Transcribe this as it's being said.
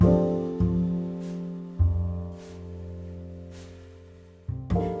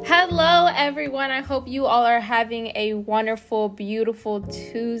everyone. I hope you all are having a wonderful, beautiful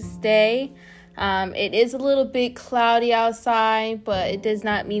Tuesday. It is a little bit cloudy outside, but it does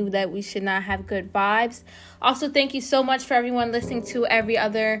not mean that we should not have good vibes. Also, thank you so much for everyone listening to every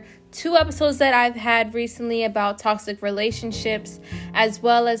other 2 episodes that I've had recently about toxic relationships, as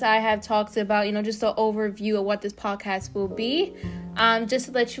well as I have talked about, just an overview of what this podcast will be. Just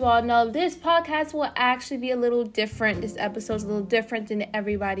to let you all know, this podcast will actually be a little different. This episode's a little different than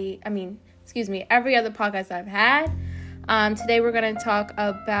every other podcast I've had. Today we're going to talk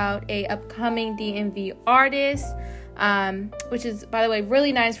about a upcoming DMV artist, which is, by the way,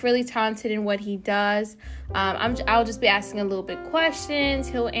 really nice, really talented in what he does. I'll just be asking a little bit questions.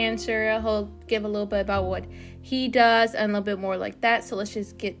 He'll answer. He'll give a little bit about what he does and a little bit more like that. So let's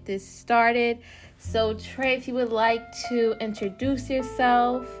just get this started. So Trey, if you would like to introduce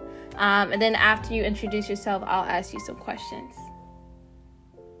yourself, and then after you introduce yourself, I'll ask you some questions.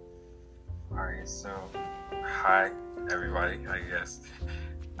 All right. So, hi everybody. I guess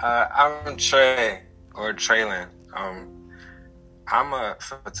I'm Trey or Traylon. I'm a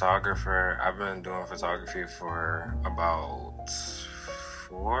photographer. I've been doing photography for about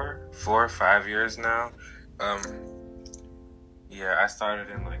 4 or 5 years now. I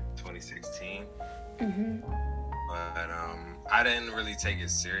started in 2016. Mm-hmm. But I didn't really take it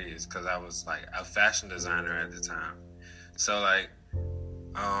serious because I was a fashion designer at the time. So I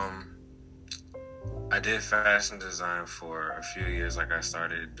did fashion design for a few years. I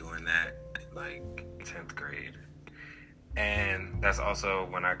started doing that in 10th grade. And that's also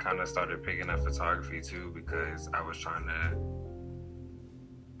when I kind of started picking up photography too, because I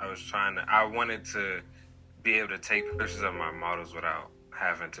wanted to be able to take pictures of my models without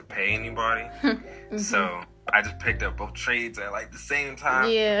having to pay anybody. Mm-hmm. So I just picked up both trades at the same time.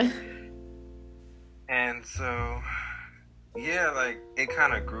 Yeah. And so it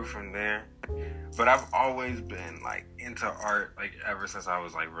kind of grew from there. But I've always been into art ever since I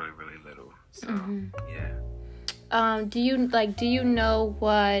was really, really little. So yeah. Do you know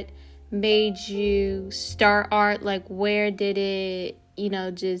what made you start art? Where did it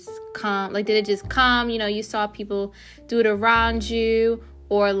just come? Did it just come? You saw people do it around you,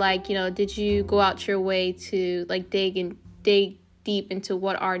 or did you go out your way to dig deep into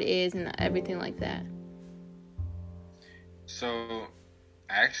what art is and everything like that? So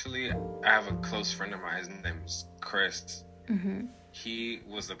actually, I have a close friend of mine. His name is Chris. Mm-hmm. He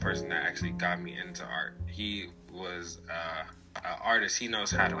was the person that actually got me into art. He was an artist. He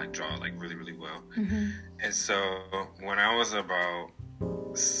knows how to draw really, really well. Mm-hmm. And so when I was about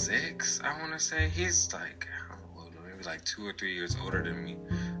 6, I want to say, he's maybe 2 or 3 years older than me.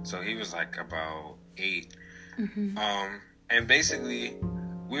 So he was about 8. Mm-hmm. And basically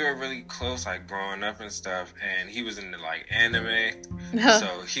we were really close growing up and stuff, and he was into anime.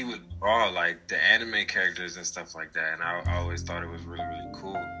 So he would draw the anime characters and stuff like that, and I always thought it was really, really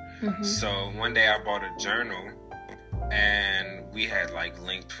cool. Mm-hmm. So one day I bought a journal, and we had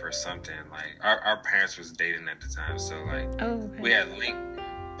linked for something. Our parents was dating at the time, so we had linked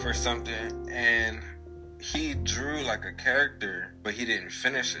for something, and he drew a character, but he didn't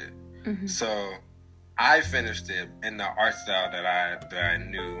finish it. Mm-hmm. So I finished it in the art style that I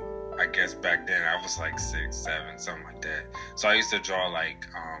knew. I guess back then I was 6, 7, something like that. So I used to draw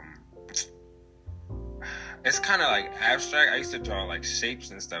it's kind of abstract. I used to draw shapes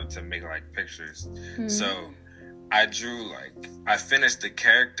and stuff to make pictures. Mm-hmm. So I drew I finished the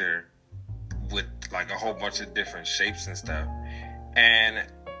character with a whole bunch of different shapes and stuff, and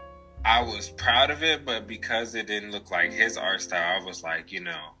I was proud of it. But because it didn't look like his art style, I was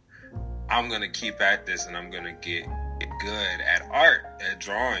I'm gonna keep at this, and I'm gonna get good at art, at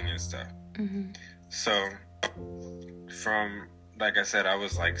drawing and stuff. Mm-hmm. So from I said, I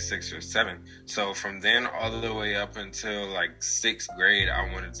was 6 or 7. So from then all the way up until 6th grade,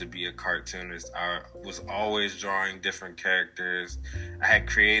 I wanted to be a cartoonist. I was always drawing different characters. I had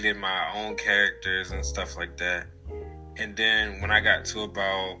created my own characters and stuff like that. And then when I was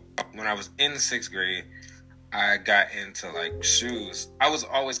in 6th grade, I got into shoes. I was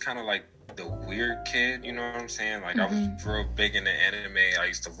always kind of the weird kid, you know what I'm saying? Mm-hmm. I was real big into anime. I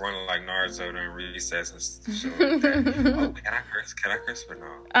used to run like Naruto during recess and shit like that. Oh, can I curse? Can I curse or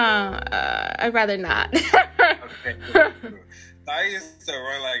no? I'd rather not. Okay. So I used to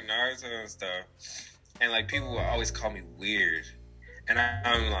run like Naruto and stuff, and people would always call me weird, and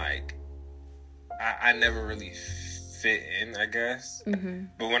I'm I never really fit in, I guess. Mm-hmm.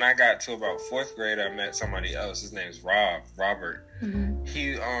 But when I got to about 4th grade, I met somebody else. His name is Robert. Mm-hmm.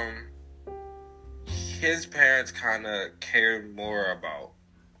 His parents kind of cared more about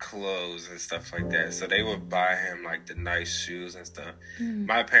clothes and stuff like that. So they would buy him like the nice shoes and stuff.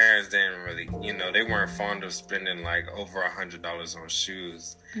 My parents didn't really, they weren't fond of spending like over $100 on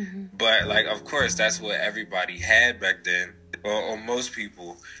shoes. But like, of course, that's what everybody had back then, or most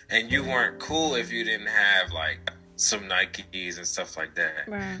people. And you weren't cool if you didn't have like some Nikes and stuff like that.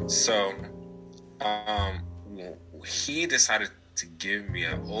 Right. So he decided to give me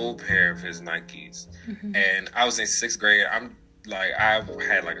an old pair of his Nikes. And I was in 6th grade. I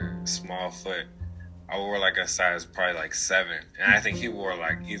had like a small foot. I wore like a size probably like 7, and I think he wore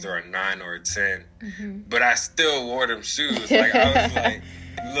like either a 9 or a 10. But I still wore them shoes. Like, I was like,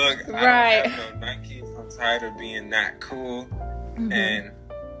 look, I don't have no Nikes. I'm tired of being not cool. And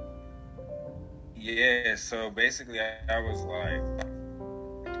yeah, so basically I was like,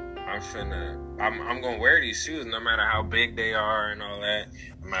 I'm gonna wear these shoes no matter how big they are and all that.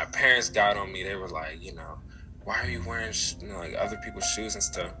 And my parents got on me. They were like, why are you wearing like other people's shoes and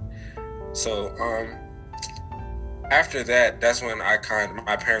stuff? So after that, that's when my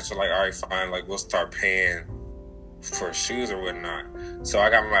parents were like, all right, fine, like we'll start paying for shoes or whatnot. So I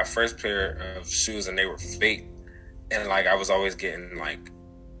got my first pair of shoes, and they were fake. And like I was always getting like,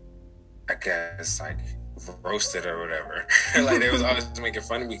 I guess like roasted or whatever. Like they was always making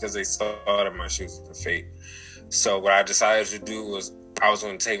fun of me because they saw that my shoes were fake. So what I decided to do was I was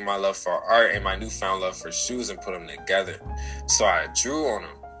going to take my love for art and my newfound love for shoes and put them together. So I drew on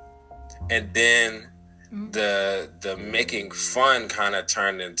them. And then the making fun kind of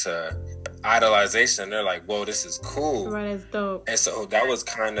turned into idolization. They're like, whoa, this is cool. Right, that's dope. And so that was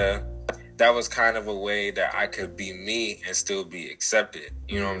kind of a way that I could be me and still be accepted.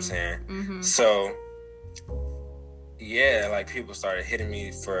 You know what I'm saying? So yeah, like people started hitting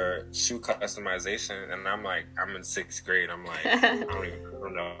me for shoe customization, and I'm like, I'm in 6th grade. I'm like, I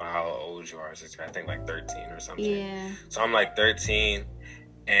don't know how old you are. I think like 13 or something. Yeah. So I'm like 13,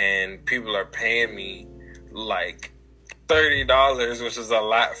 and people are paying me like $30, which is a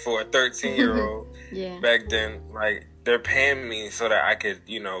lot for a 13-year-old. Yeah. Back then, like they're paying me so that I could,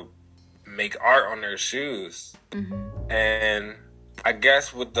 make art on their shoes. And I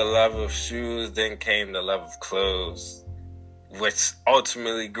guess with the love of shoes, then came the love of clothes, which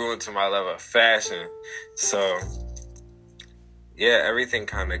ultimately grew into my love of fashion. So, yeah, everything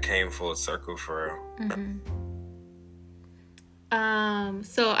kind of came full circle for real.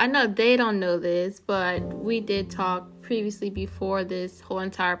 So I know they don't know this, but we did talk previously before this whole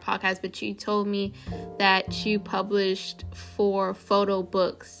entire podcast, but you told me that you published 4 photo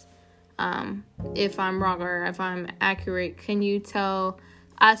books. If I'm wrong or if I'm accurate, can you tell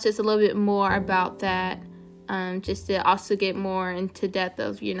us just a little bit more about that? Just to also get more into depth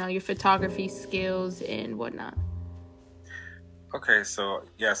of, your photography skills and whatnot. Okay, so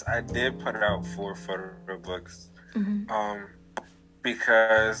yes, I did put out 4 photo books.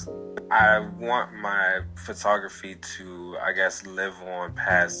 Because I want my photography to, I guess, live on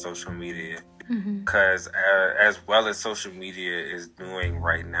past social media. Because as well as social media is doing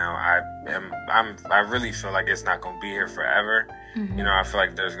right now, I really feel like it's not going to be here forever. I feel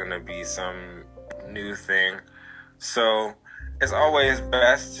like there's going to be some new thing. So it's always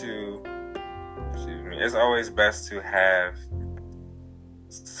best to have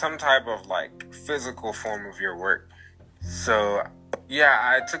some type of like physical form of your work. So yeah,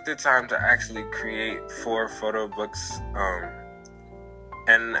 I took the time to actually create 4 photo books.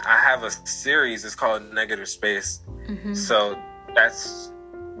 And I have a series. It's called Negative Space. So that's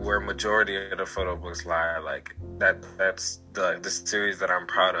where majority of the photo books lie. Like that's the series that I'm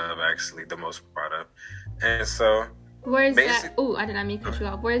proud of, actually, the most proud of. And so where is that? Oh, I did not mean to cut you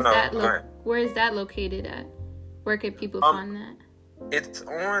off. Where is that located at? Where can people find that? It's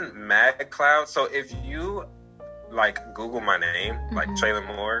on MagCloud. So if you like Google my name, like Traylon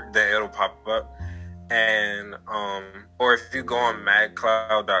Moore, then it'll pop up. And or if you go on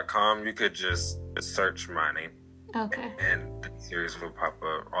magcloud.com, you could just search my name. Okay. And the series will pop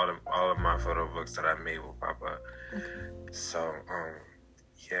up. All of my photo books that I made will pop up. Okay. So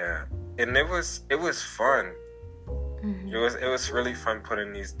yeah, and it was fun. It was really fun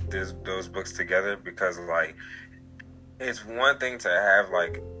putting those books together, because like it's one thing to have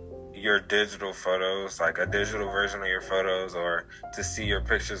like your digital photos, like a digital version of your photos, or to see your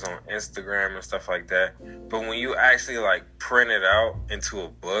pictures on Instagram and stuff like that. But when you actually like print it out into a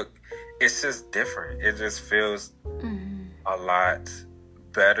book, it's just different. It just feels a lot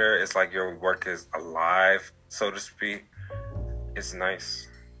better. It's like your work is alive, so to speak. It's nice.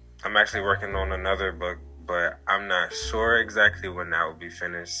 I'm actually working on another book, but I'm not sure exactly when that will be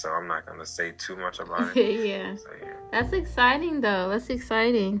finished, so I'm not going to say too much about it. Yeah. So, yeah. That's exciting, though. That's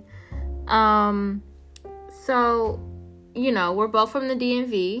exciting. So we're both from the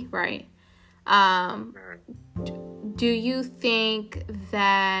DMV, right? Do you think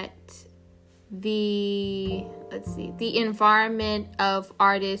that the environment of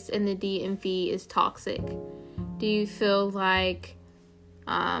artists in the DMV is toxic? Do you feel like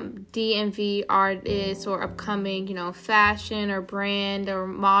DMV artists or upcoming, fashion or brand or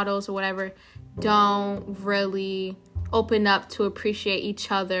models or whatever don't really open up to appreciate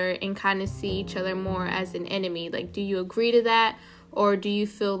each other and kind of see each other more as an enemy? Like, do you agree to that? Or do you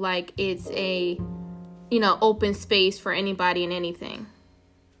feel like it's a, open space for anybody and anything?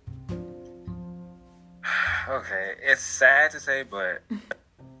 Okay, it's sad to say, but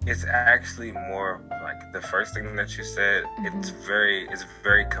it's actually more like the first thing that you said. Mm-hmm. It's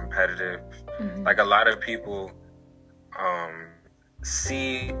very competitive. Mm-hmm. Like, a lot of people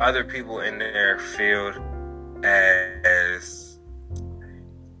see other people in their field as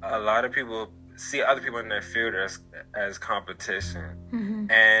competition. Mm-hmm.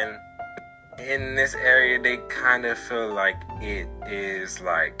 And in this area, they kind of feel like it is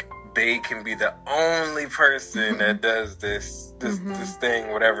like they can be the only person that does this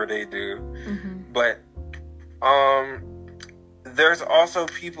thing, whatever they do. Mm-hmm. But there's also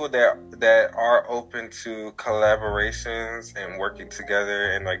people that are open to collaborations and working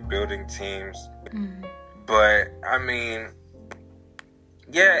together and like building teams. Mm-hmm. But I mean,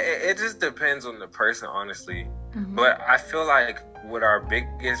 yeah, it just depends on the person, honestly. Mm-hmm. But I feel like what our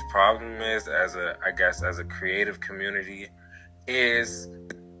biggest problem is as a creative community is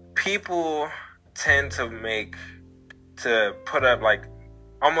people tend to put up like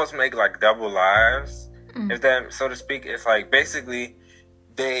almost make like double lives. Mm-hmm. If that, so to speak. It's like basically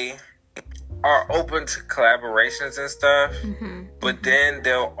they are open to collaborations and stuff, mm-hmm. but then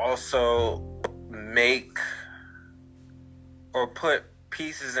they'll also make or put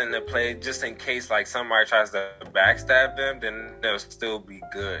pieces into play just in case like somebody tries to backstab them, then they'll still be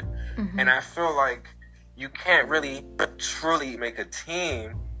good. Mm-hmm. And I feel like you can't really truly make a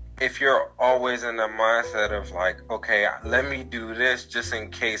team if you're always in the mindset of like, okay, let me do this just in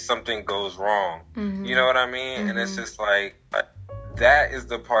case something goes wrong. Mm-hmm. You know what I mean? Mm-hmm. And it's just like, that is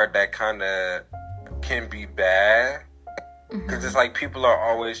the part that kind of can be bad. Because mm-hmm. it's like people are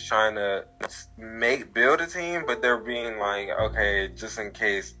always trying to build a team, but they're being like, okay, just in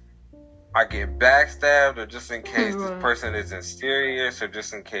case I get backstabbed, or just in case this person isn't serious, or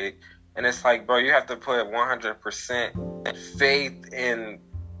just in case. And it's like, bro, you have to put 100% faith in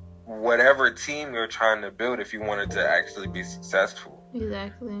whatever team you're trying to build if you want it to actually be successful.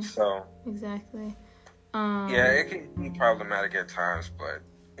 Exactly. So. Exactly. Yeah, it can be problematic at times, but,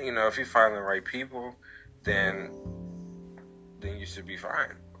 if you find the right people, then you should be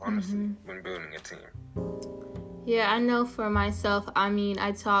fine, honestly, mm-hmm. when building a team. Yeah, I know for myself,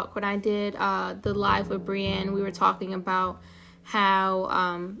 when I did the live with Brienne, we were talking about how,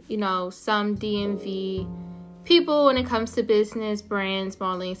 some DMV people, when it comes to business, brands,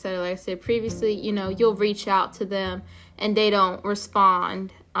 modeling, etc., like I said previously, you'll reach out to them and they don't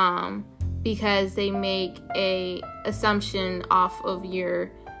respond because they make a assumption off of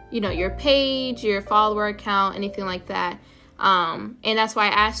your page, your follower account, anything like that. And that's why I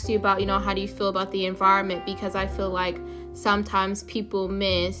asked you about, how do you feel about the environment? Because I feel like sometimes people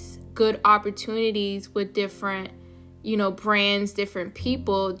miss good opportunities with different, brands, different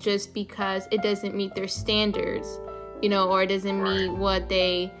people, just because it doesn't meet their standards, or it doesn't meet what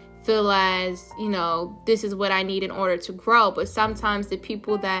they feel as, this is what I need in order to grow. But sometimes the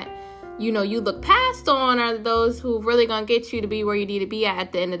people that, you look past on are those who really gonna get you to be where you need to be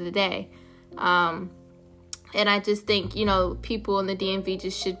at the end of the day. And I just think, people in the DMV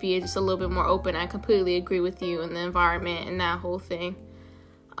just should be just a little bit more open. I completely agree with you in the environment and that whole thing.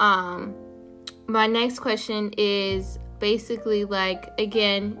 My next question is basically like,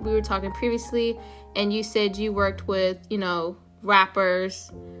 again, we were talking previously and you said you worked with, rappers,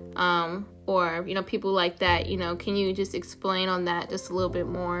 or, people like that, can you just explain on that just a little bit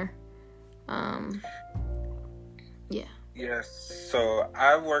more? Yeah. Yes. So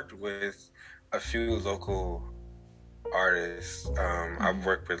I worked with a few local artists. Mm-hmm. I've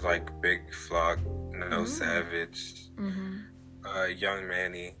worked with like Big Flock, No mm-hmm. Savage, mm-hmm. Young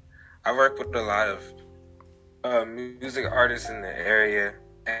Manny. I worked with a lot of music artists in the area,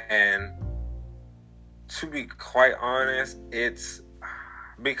 and to be quite honest, it's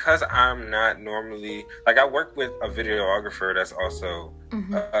because I'm not normally like, I work with a videographer that's also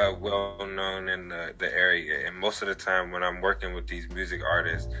mm-hmm. Well known in the area, and most of the time when I'm working with these music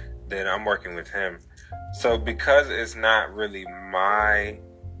artists, then I'm working with him. So because it's not really my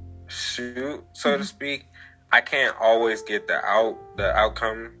shoot, so mm-hmm. to speak, I can't always get the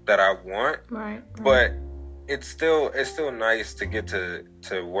outcome that I want. Right. But it's still nice to get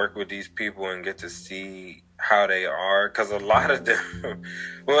to work with these people and get to see how they are, because a lot of them,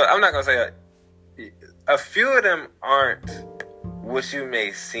 well, I'm not gonna say a few of them aren't what you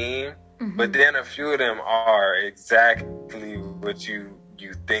may seem, but then a few of them are exactly what you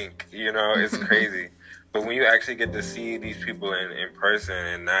think. It's crazy. But when you actually get to see these people in person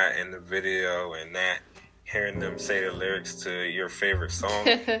and not in the video and not hearing them say the lyrics to your favorite song,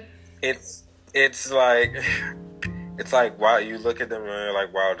 it's like wow, you look at them and you're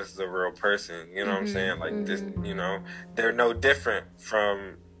like, wow, this is a real person. You know what I'm saying? Like this, they're no different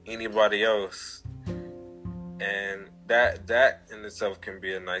from anybody else. And that in itself can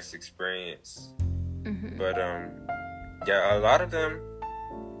be a nice experience. But yeah, a lot of them,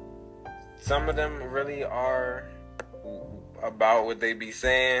 some of them really are about what they be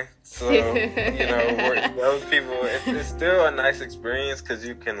saying. So, those people, it's still a nice experience, because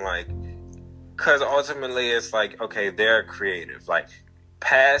you can because ultimately it's like, okay, they're creative. Like,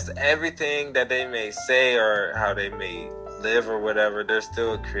 past everything that they may say or how they may live or whatever, they're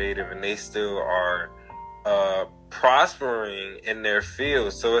still creative and they still are prospering in their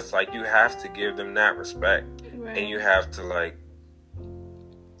field. So it's like, you have to give them that respect. Right. And you have to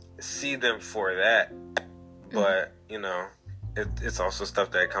see them for that. But it's also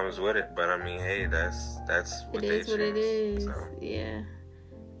stuff that comes with it. But I mean, hey, that's what they choose. It is what it is. So. Yeah.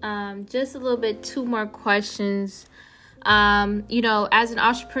 Just a little bit, 2 more questions. As an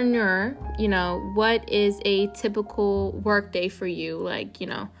entrepreneur, what is a typical work day for you? Like,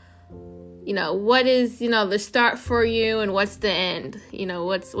 what is, the start for you and what's the end?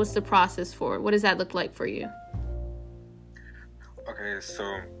 What's the process for it? What does that look like for you? Okay,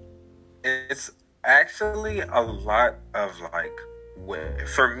 so it's actually a lot of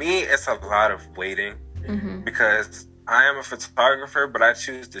for me, it's a lot of waiting, because I am a photographer, but I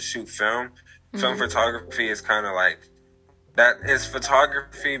choose to shoot film. Film photography is kind of like, that is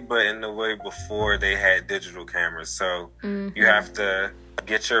photography, but in the way before they had digital cameras. So you have to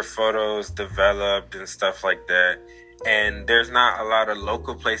get your photos developed and stuff like that. And there's not a lot of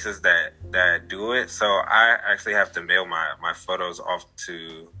local places that do it. So I actually have to mail my photos off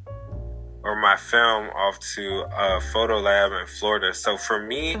to, or my film off to a photo lab in Florida. So for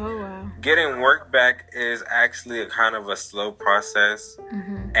me, getting work back is actually a kind of a slow process.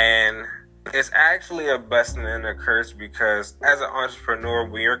 And it's actually a blessing and a curse, because as an entrepreneur,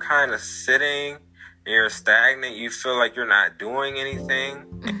 when you're kind of sitting and you're stagnant, you feel like you're not doing anything.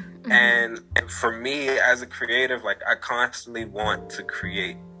 And for me, as a creative, I constantly want to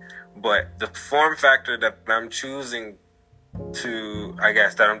create. But the form factor that I'm choosing to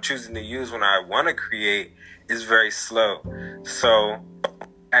use when I want to create is very slow. So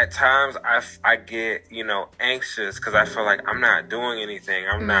at times I get, anxious, because I feel like I'm not doing anything.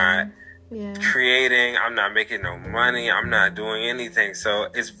 I'm not creating. I'm not making no money. I'm not doing anything. So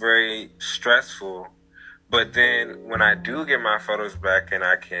it's very stressful. But then when I do get my photos back and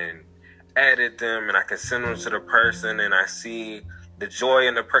I can edit them and I can send them to the person and I see the joy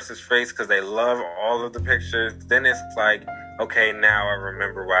in the person's face because they love all of the pictures, then it's like, okay, now I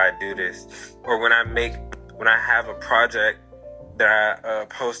remember why I do this. Or when I have a project that I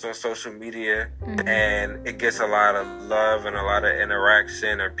post on social media and it gets a lot of love and a lot of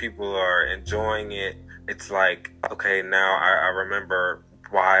interaction and people are enjoying it, it's like, okay, now I remember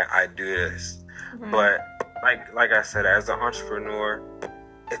why I do this. Right. But like I said, as an entrepreneur,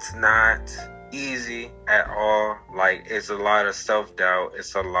 it's not easy at all. It's a lot of self-doubt.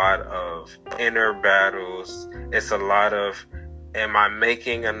 It's a lot of inner battles. It's a lot of, am I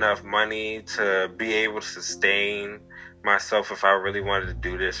making enough money to be able to sustain myself if I really wanted to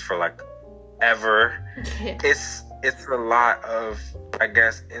do this for ever? It's a lot of, I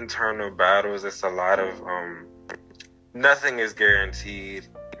guess, internal battles. It's a lot of nothing is guaranteed,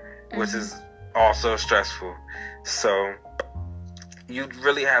 which is also stressful. So you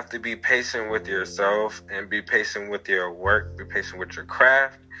really have to be patient with yourself and be patient with your work, be patient with your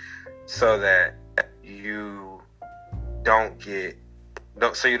craft, so that you don't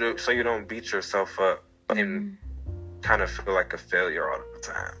so you don't beat yourself up and kind of feel like a failure all the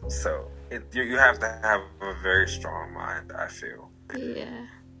time. So you have to have a very strong mind, I feel. Yeah.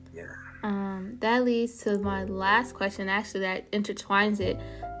 That leads to my last question, actually, that intertwines it.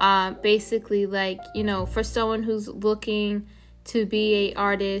 Basically, for someone who's looking to be an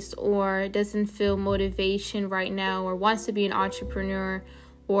artist or doesn't feel motivation right now, or wants to be an entrepreneur,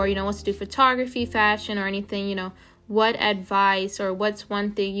 or wants to do photography, fashion, or anything, what advice or what's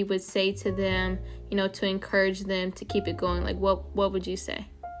one thing you would say to them, to encourage them to keep it going? What would you say?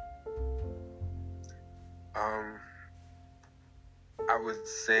 I would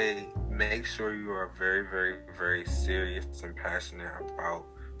say make sure you are very, very, very serious and passionate about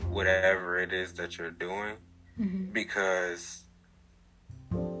whatever it is that you're doing, because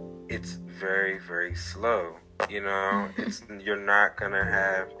it's very, very slow. You're not gonna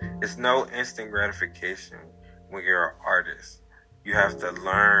have. It's no instant gratification when you're an artist. You have to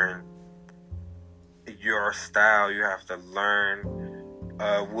learn your style. You have to learn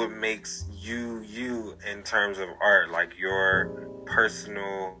what makes you in terms of art, like your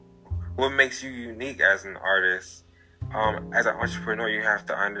personal, what makes you unique as an artist. As an entrepreneur, you have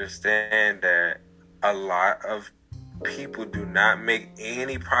to understand that a lot of people do not make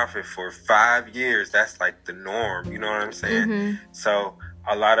any profit for 5 years. That's like the norm. You know what I'm saying? So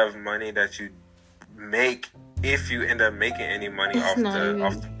a lot of money that you make, if you end up making any money off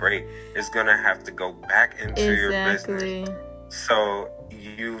the break, is gonna have to go back into your business. So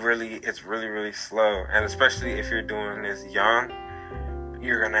it's really, really slow. And especially if you're doing this young,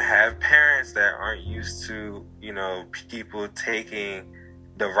 you're gonna have parents that aren't used to, people taking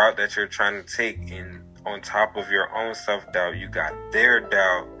the route that you're trying to take, and on top of your own self-doubt, you got their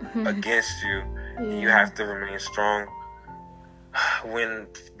doubt against you. You have to remain strong when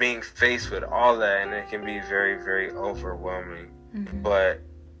being faced with all that, and it can be very, very overwhelming. But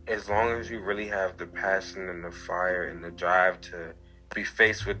as long as you really have the passion and the fire and the drive to be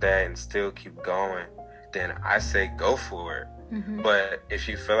faced with that and still keep going, then I say go for it. But if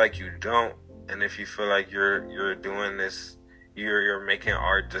you feel like you don't, and if you feel like you're doing this, you're making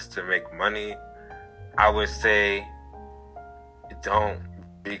art just to make money, I would say don't,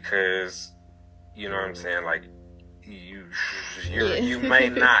 because you know what I'm saying, like you may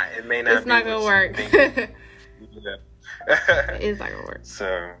not. It may not. It's not gonna work. It's not gonna work.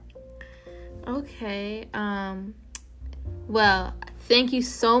 So. Okay. Well, thank you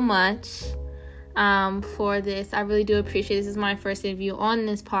so much for this. I really do appreciate it. This is my first interview on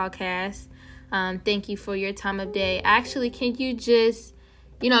this podcast. Thank you for your time of day. Actually, can you just,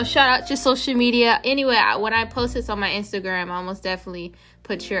 shout out your social media? Anyway, when I post this on my Instagram, I almost definitely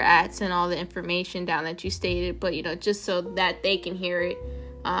put your ads and all the information down that you stated, but, just so that they can hear it,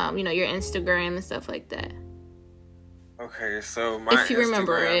 your Instagram and stuff like that. Okay, so my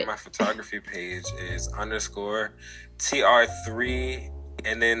Instagram, my photography page is _TR3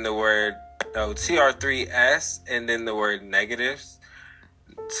 and then the word, TR3S and then the word negatives.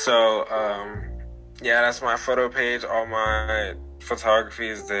 So, that's my photo page. All my photography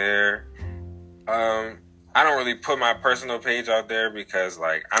is there. I don't really put my personal page out there because,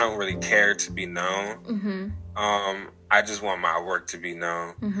 I don't really care to be known. I just want my work to be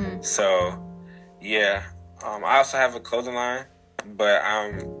known. So, yeah. I also have a clothing line, but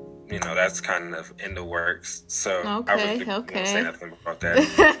that's kind of in the works. So I really won't say nothing about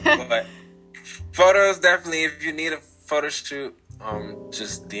that. But photos, definitely, if you need a photo shoot,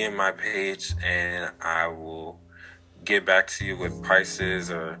 just DM my page and I will get back to you with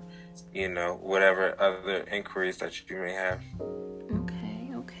prices or, whatever other inquiries that you may have. Okay.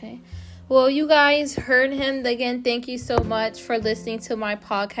 Well, you guys heard him. Again, thank you so much for listening to my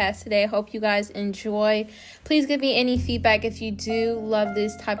podcast today. I hope you guys enjoy. Please give me any feedback if you do love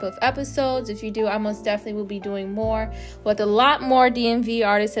this type of episodes. If you do, I most definitely will be doing more with a lot more DMV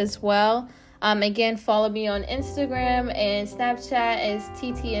artists as well. Again, follow me on Instagram and Snapchat as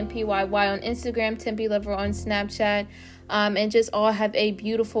TTMPYY on Instagram, Tempe Lover on Snapchat. And just all have a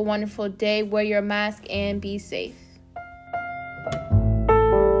beautiful, wonderful day. Wear your mask and be safe.